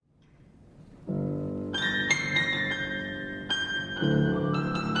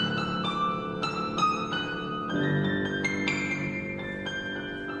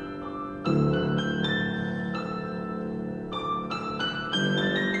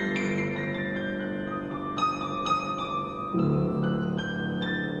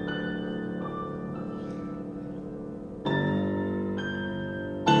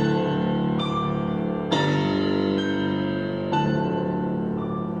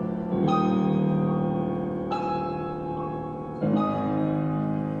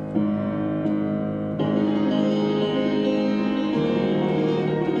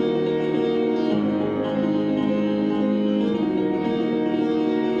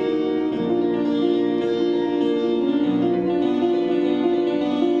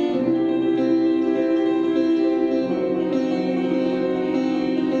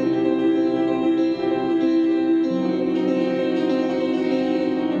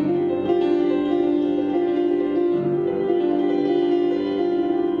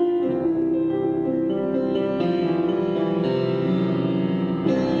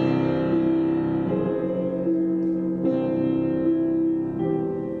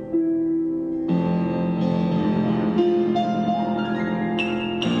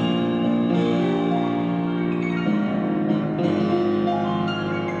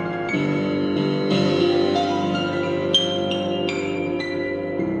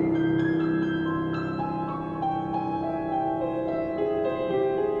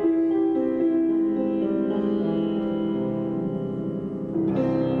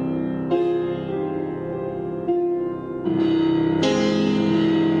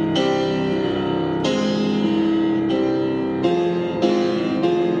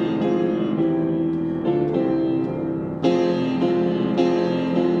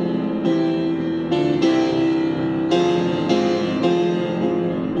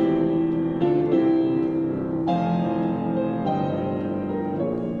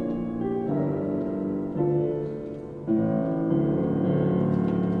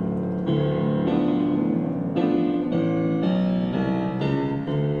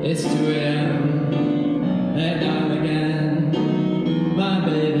It's 2 a.m. and I'm again. My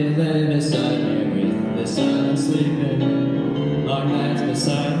baby lay beside me with the silent sleeping. Long nights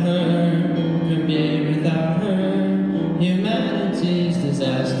beside her, can be without her. Humanity's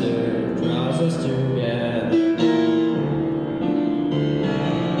disaster draws us together.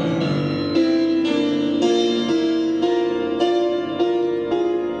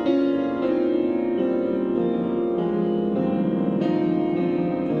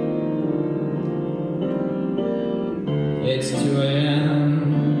 It's 2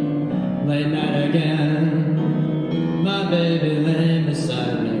 a.m., late night again. My baby laying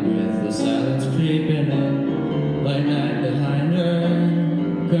beside me with the silence creeping in. Late night behind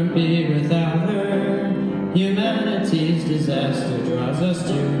her, couldn't be without her. Humanity's disaster draws us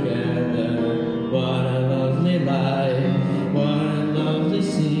together. What a lovely life, what a lovely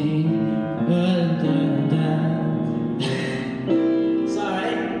scene.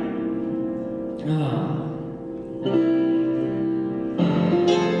 Sorry. Oh.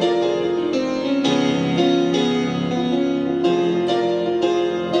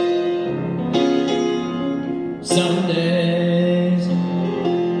 Some days I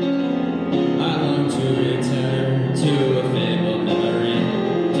long to return to a fabled memory,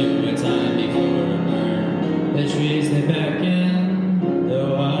 to a time before a burn. The trees they beckon, the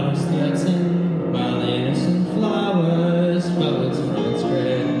waters threaten, while the innocent flowers float from its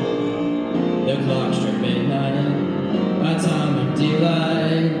grave. The clock struck midnight, a time of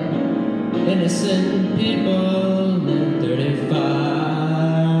delight. Innocent people in 35.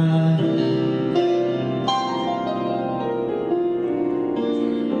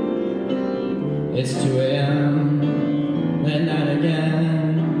 It's 2 a.m., late night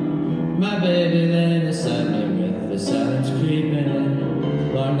again. My baby laying beside me with the silence creeping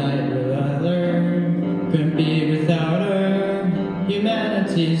in. Long night without her, couldn't be without her.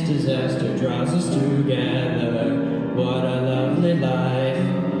 Humanity's disaster draws us together. What a lovely life,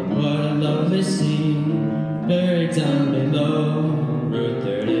 what a lovely scene. Buried down below Route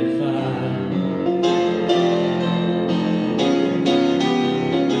 35.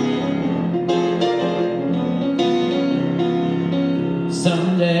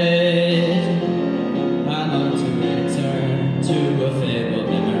 Someday I long to return to a fabled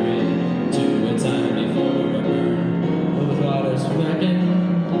memory, to a time before a burn. With waters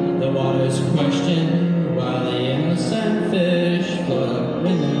beckon, the waters question, while the innocent fish float up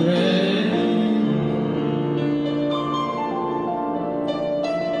in the grave.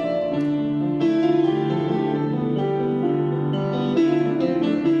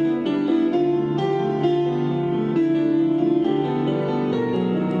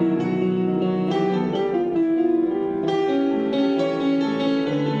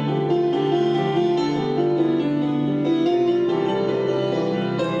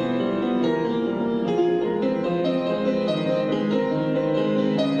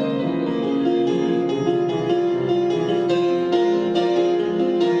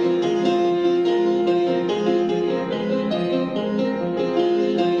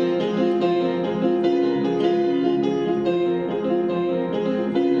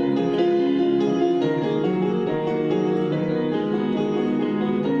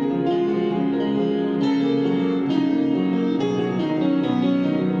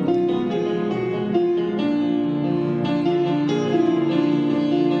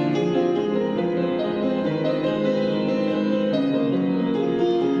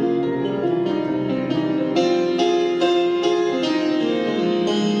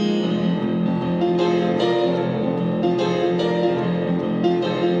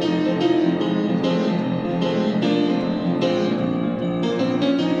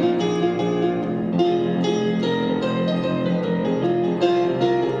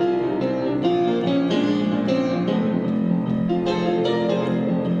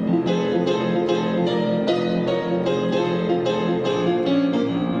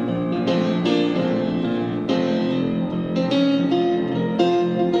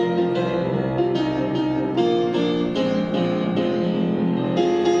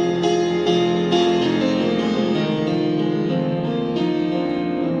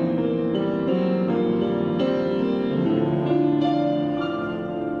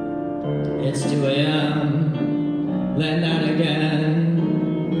 It's 2 a.m. late night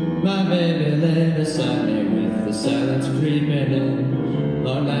again. My baby lay beside me with the silence creeping in.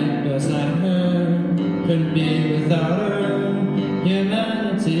 Long night beside her, couldn't be without her.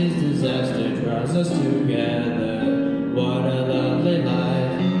 Humanity's disaster draws us together. What a lovely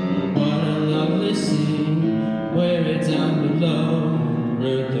life, what a lovely scene. Way down below,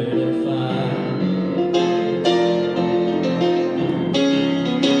 Route 30.